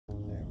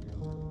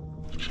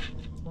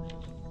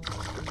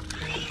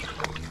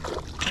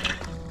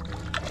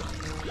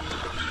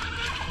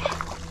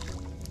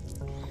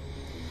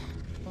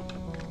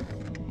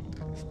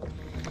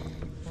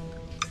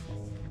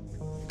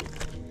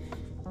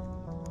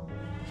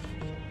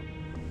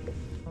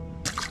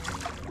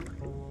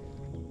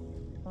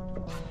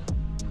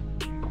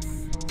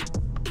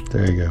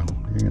There you go.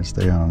 You're gonna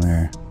stay on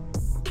there.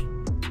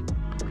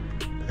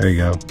 There you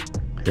go.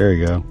 Here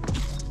you go.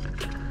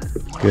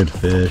 Good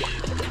fish.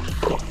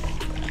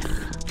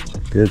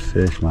 Good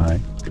fish,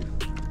 Mike.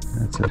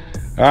 That's it.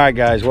 All right,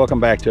 guys,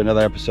 welcome back to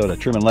another episode of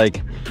Truman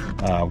Lake.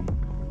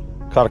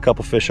 Caught a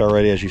couple fish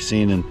already, as you've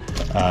seen, and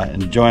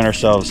enjoying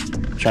ourselves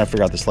trying to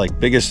figure out this lake.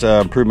 Biggest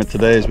improvement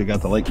today is we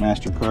got the Lake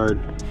Master card.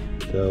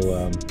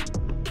 So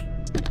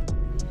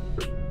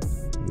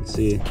you can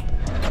see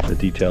the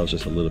detail is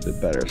just a little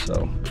bit better.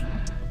 So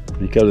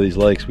when you go to these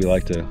lakes, we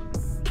like to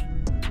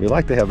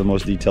have the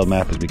most detailed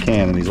map as we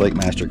can, and these Lake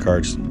Master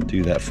cards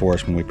do that for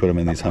us when we put them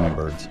in these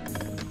hummingbirds.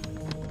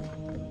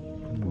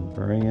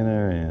 Bringing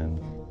her in.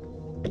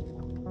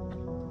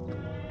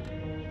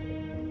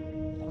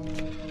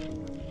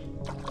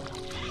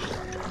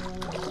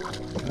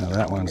 Now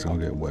that one's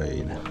gonna get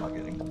weighed.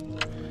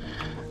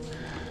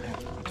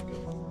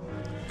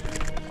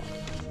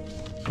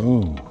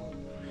 Ooh,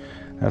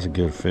 that's a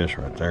good fish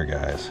right there,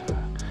 guys.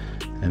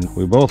 And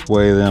we both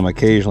weigh them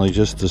occasionally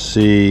just to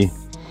see,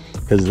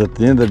 because at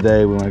the end of the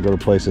day, we want to go to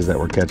places that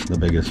we're catching the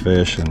biggest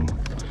fish, and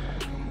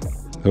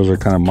those are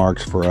kind of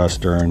marks for us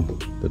during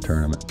the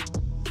tournament.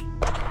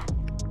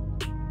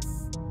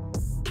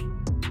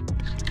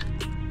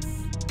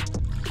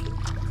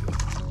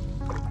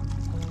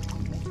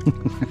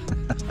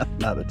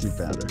 Not a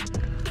 2-pounder.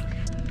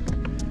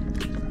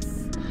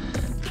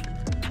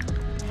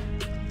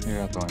 You're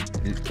not going.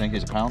 You think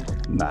he's a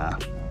pound? Nah,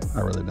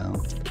 I really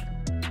don't.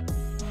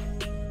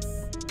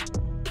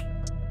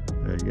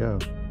 There you go.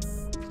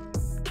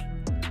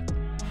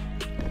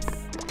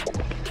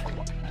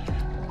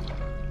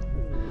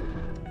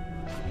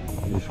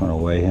 You just want to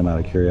weigh him out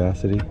of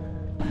curiosity.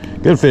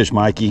 Good fish,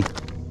 Mikey.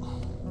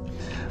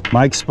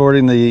 Mike's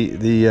sporting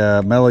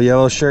the mellow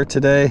yellow shirt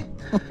today.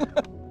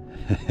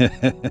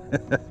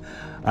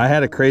 I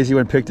had a crazy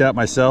one picked out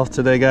myself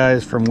today,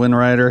 guys, from Wind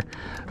Rider.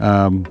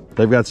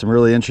 They've got some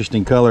really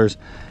interesting colors,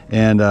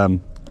 and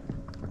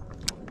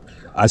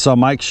I saw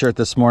Mike's shirt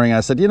this morning.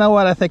 I said, you know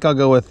what, I think I'll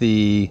go with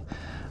the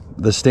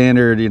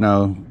standard, you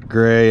know,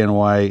 gray and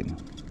white.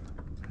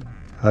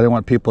 I didn't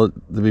want people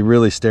to be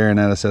really staring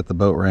at us at the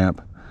boat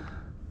ramp.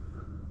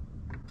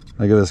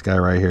 Look at this guy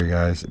right here,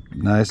 guys.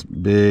 Nice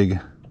big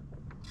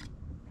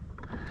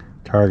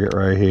target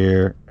right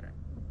here.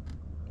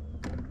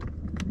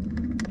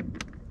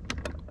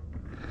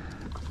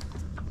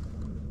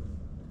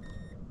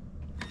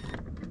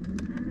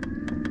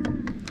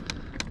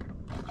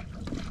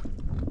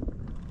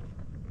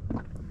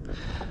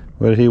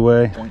 What did he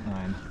weigh?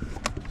 0.9.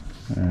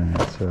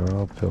 Alright, so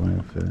I'll fill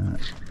him for that.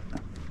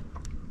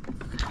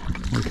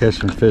 We're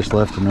catching fish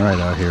left and right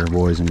out here,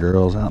 boys and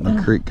girls, out in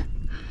the creek.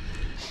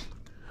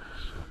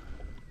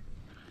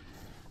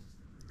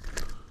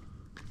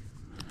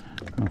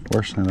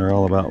 Unfortunately, they're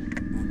all about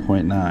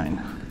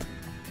 0.9.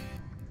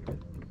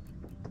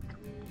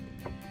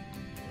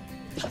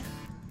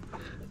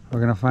 We're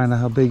gonna find out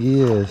how big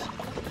he is.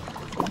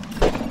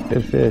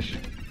 Good fish.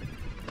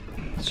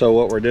 So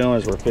what we're doing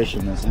is we're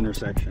fishing this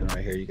intersection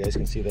right here. You guys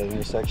can see that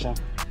intersection,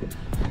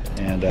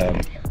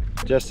 and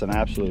just an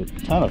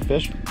absolute ton of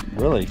fish.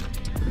 Really,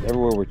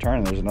 everywhere we're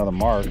turning, there's another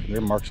mark. There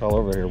are marks all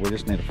over here. We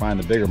just need to find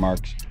the bigger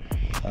marks.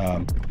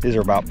 These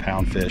are about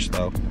pound fish,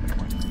 though.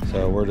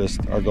 So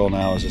our goal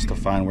now is just to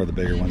find where the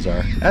bigger ones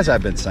are. As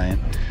I've been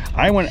saying,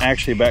 I went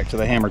actually back to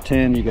the Hammer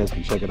 10. You guys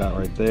can check it out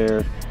right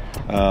there.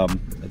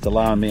 It's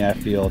allowing me, I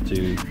feel,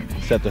 to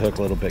set the hook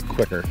a little bit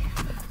quicker.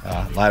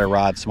 Lighter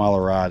rod,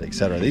 smaller rod,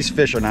 etc. These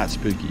fish are not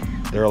spooky.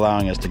 They're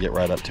allowing us to get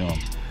right up to them.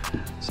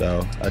 So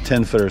a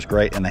 10-footer is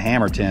great, and the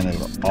Hammer 10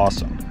 is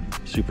awesome,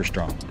 super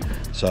strong.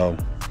 So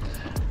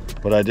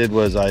what I did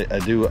was I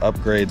do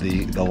upgrade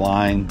the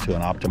line to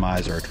an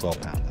optimizer, a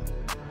 12-pound.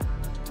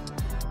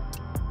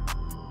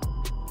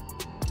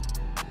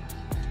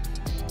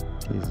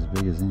 He's as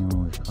big as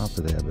anyone we've caught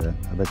today, I bet.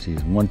 I bet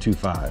he's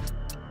 125.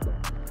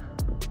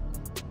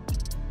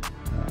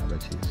 I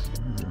bet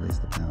he's at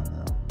least a pound though.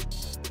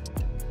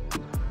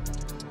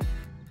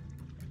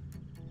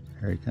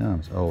 Here he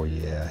comes. Oh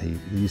yeah,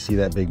 you see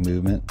that big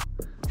movement?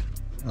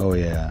 Oh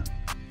yeah.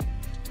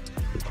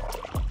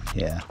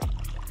 Yeah.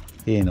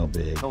 He ain't no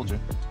big. Told you.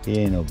 He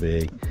ain't no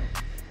big.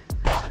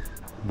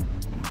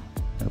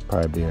 That'll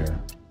probably be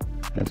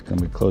that's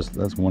gonna be close.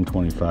 That's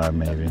 125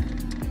 maybe.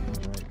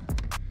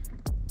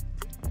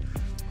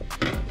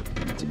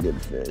 That's a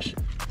good fish.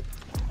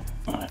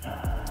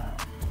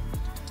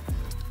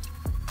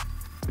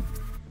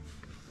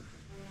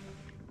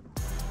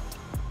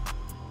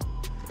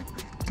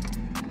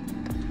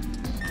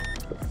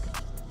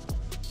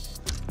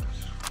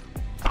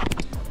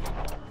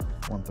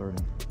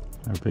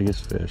 Our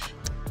biggest fish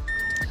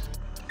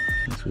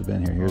since we've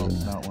been here.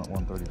 Here's now it went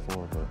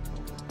 134, but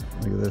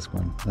look at this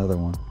one, another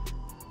one.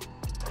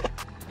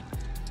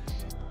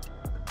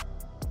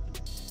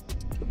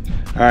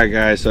 All right,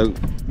 guys, so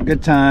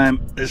good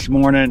time this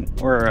morning.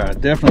 We're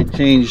definitely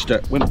changed.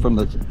 Went from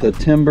the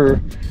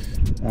timber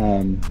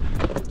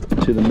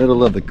to the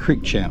middle of the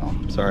creek channel.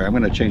 Sorry, I'm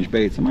going to change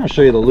baits. I'm going to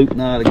show you the loop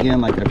knot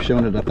again like I've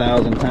shown it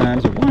 1,000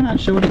 times. Why not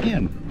show it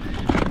again?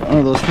 One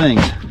of those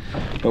things.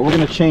 But we're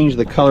going to change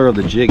the color of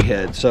the jig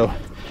head. So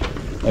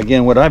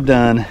again, what I've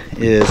done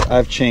is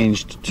I've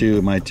changed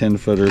to my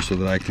 10-footer so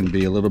that I can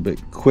be a little bit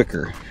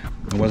quicker.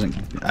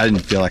 I didn't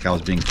feel like I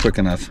was being quick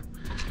enough.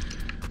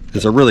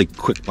 It's a really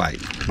quick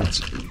bite.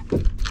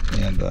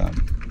 And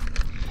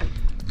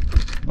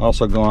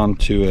also gone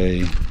to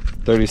a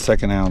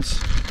 32nd ounce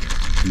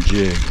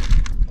jig.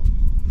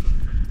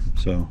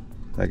 So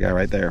that guy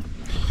right there.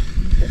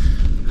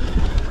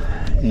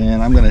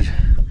 And I'm going to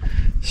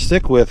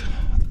stick with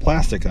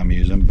plastic I'm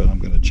using, but I'm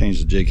going to change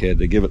the jig head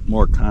to give it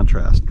more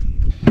contrast.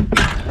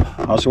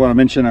 I also want to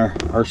mention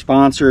our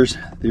sponsors,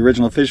 the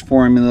Original Fish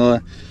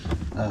Formula,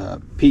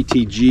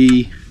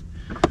 PTG,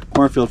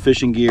 Cornfield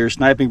Fishing Gear,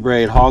 Sniping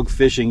Braid, Hog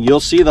Fishing. You'll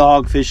see the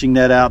hog fishing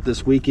net out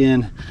this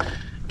weekend.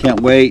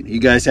 Can't wait. You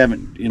guys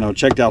haven't,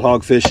 checked out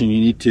hog fishing,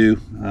 you need to.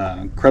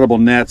 Incredible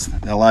nets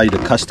that allow you to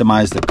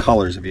customize the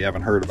colors if you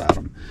haven't heard about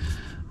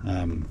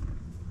them.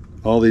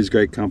 All these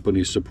great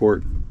companies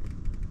support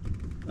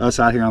us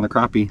out here on the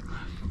Crappie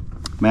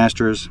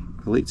Masters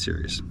Elite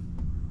Series.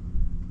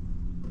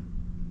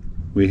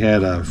 We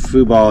had a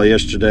foo ball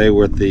yesterday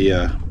with the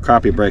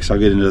crappie breaks. I'll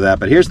get into that,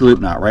 but here's the loop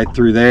knot right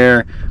through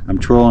there. I'm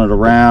twirling it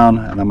around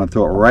and I'm going to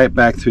throw it right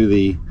back through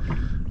the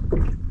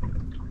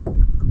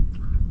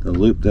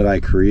loop that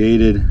I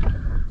created.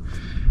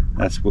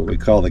 That's what we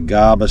call the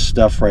GABA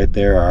stuff right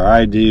there, or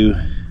I do.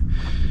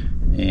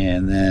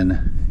 And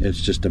then it's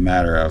just a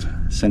matter of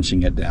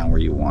cinching it down where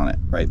you want it,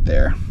 right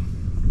there.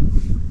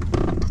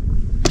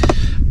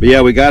 But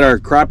yeah, we got our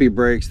crappie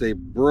breaks. They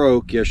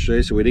broke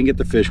yesterday, so we didn't get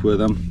the fish with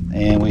them.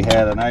 And we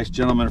had a nice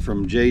gentleman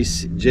from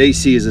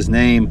JC is his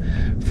name,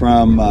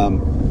 from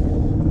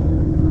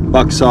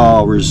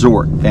Bucksaw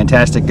Resort.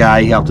 Fantastic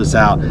guy. He helped us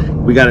out.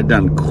 We got it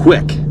done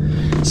quick,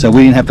 so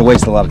we didn't have to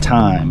waste a lot of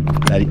time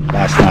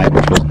last night,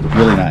 which was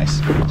really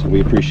nice. So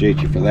we appreciate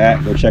you for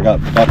that. Go check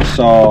out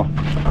Bucksaw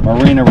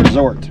Marina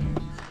Resort.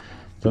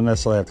 Don't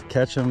necessarily have to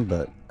catch them,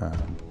 but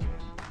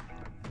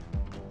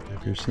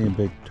if you're seeing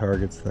big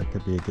targets, that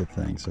could be a good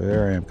thing. So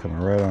there I am, coming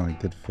right on a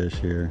good fish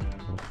here.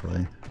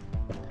 Hopefully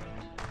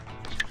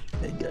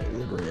big guy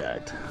would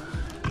react.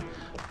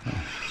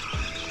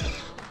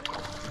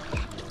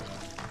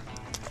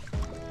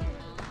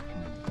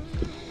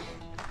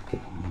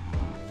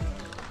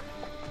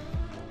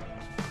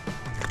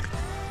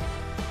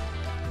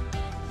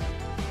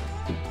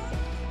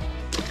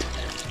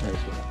 There's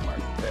what I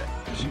marked that,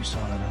 because you saw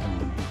that other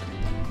one.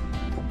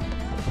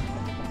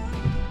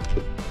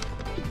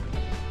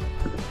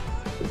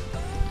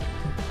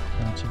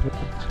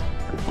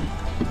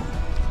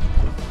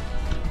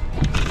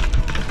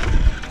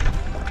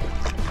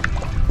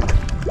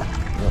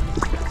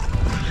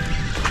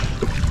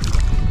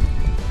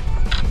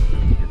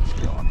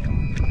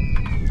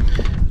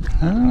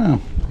 I don't know.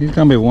 He's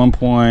gonna be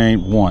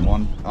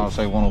 1.1. I'll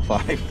say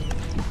 105.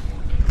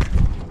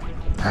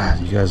 Ah,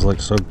 you guys look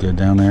so good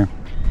down there.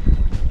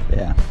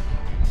 Yeah.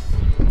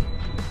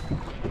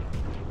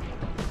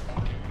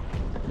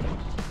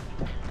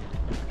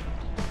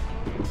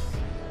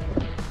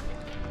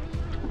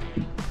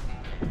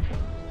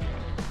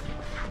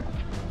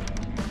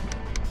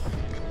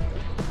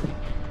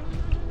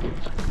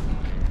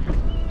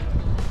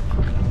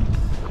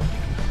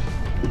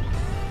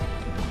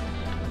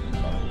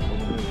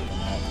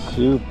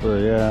 Super,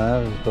 yeah,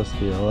 that was supposed to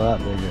be a lot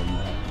bigger than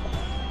that.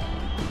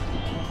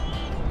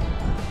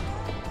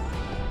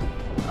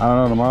 I don't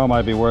know, tomorrow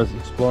might be worth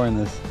exploring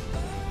this.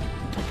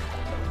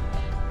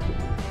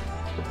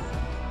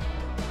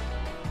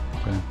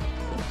 Okay.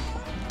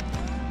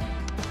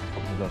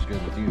 That's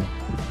good with you.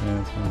 Yeah,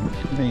 that's fine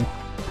with me.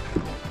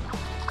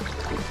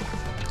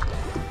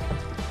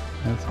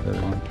 That's a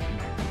better one.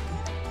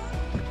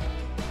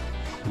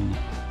 Hmm.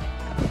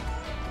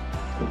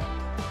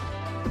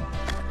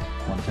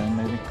 110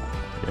 maybe?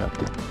 Yep.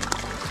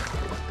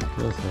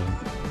 Feels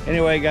heavy.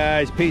 Anyway,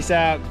 guys, peace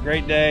out.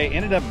 Great day.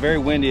 Ended up very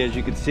windy, as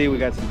you can see. We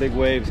got some big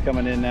waves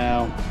coming in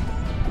now.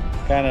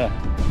 Kind of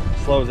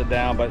slows it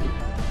down, but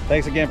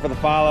thanks again for the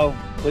follow.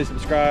 Please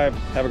subscribe.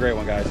 Have a great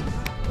one, guys.